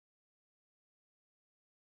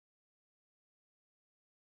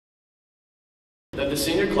That the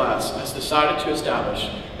senior class has decided to establish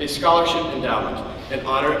a scholarship endowment in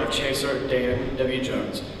honor of Chancellor Dan W.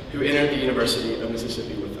 Jones, who entered the University of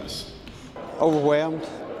Mississippi with us. Overwhelmed,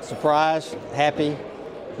 surprised, happy.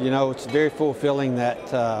 You know, it's very fulfilling that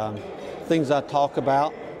things I talk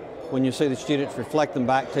about, when you see the students reflect them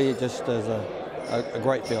back to you, just as a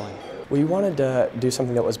great feeling. We wanted to do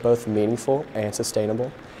something that was both meaningful and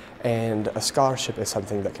sustainable. And a scholarship is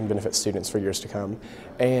something that can benefit students for years to come.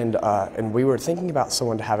 And we were thinking about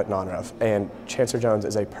someone to have it in honor of, and Chancellor Jones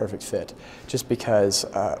is a perfect fit, just because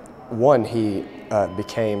one, he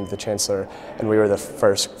became the Chancellor and we were the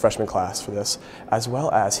first freshman class for this, as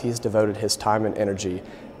well as he's devoted his time and energy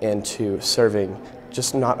into serving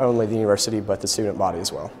just not only the university but the student body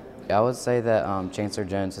as well. I would say that Chancellor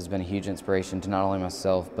Jones has been a huge inspiration to not only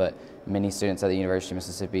myself but many students at the University of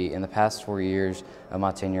Mississippi. In the past 4 years of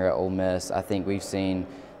my tenure at Ole Miss, I think we've seen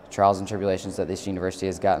trials and tribulations that this university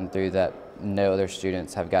has gotten through that no other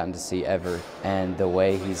students have gotten to see ever. And the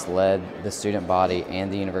way he's led the student body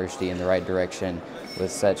and the university in the right direction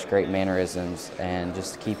with such great mannerisms and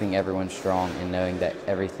just keeping everyone strong and knowing that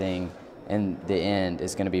everything in the end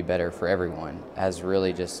is going to be better for everyone has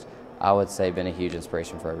really just, I would say, been a huge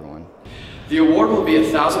inspiration for everyone. The award will be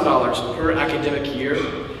 $1,000 per academic year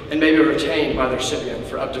and may be retained by the recipient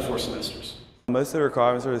for up to 4 semesters. Most of the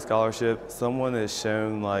requirements for the scholarship, someone that's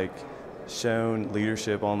shown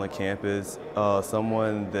leadership on the campus,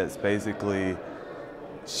 someone that's basically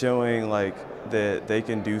showing that they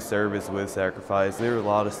can do service with sacrifice. There are a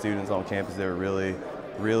lot of students on campus that are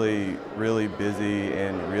really busy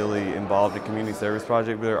and really involved in community service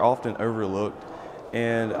projects, but they're often overlooked.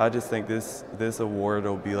 And I just think this award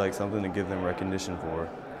will be like something to give them recognition for.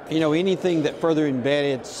 You know, anything that further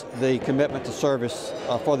embeds the commitment to service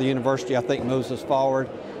for the university, I think moves us forward.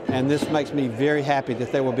 And this makes me very happy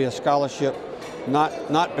that there will be a scholarship,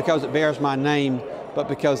 not because it bears my name, but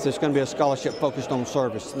because there's going to be a scholarship focused on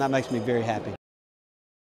service, and that makes me very happy.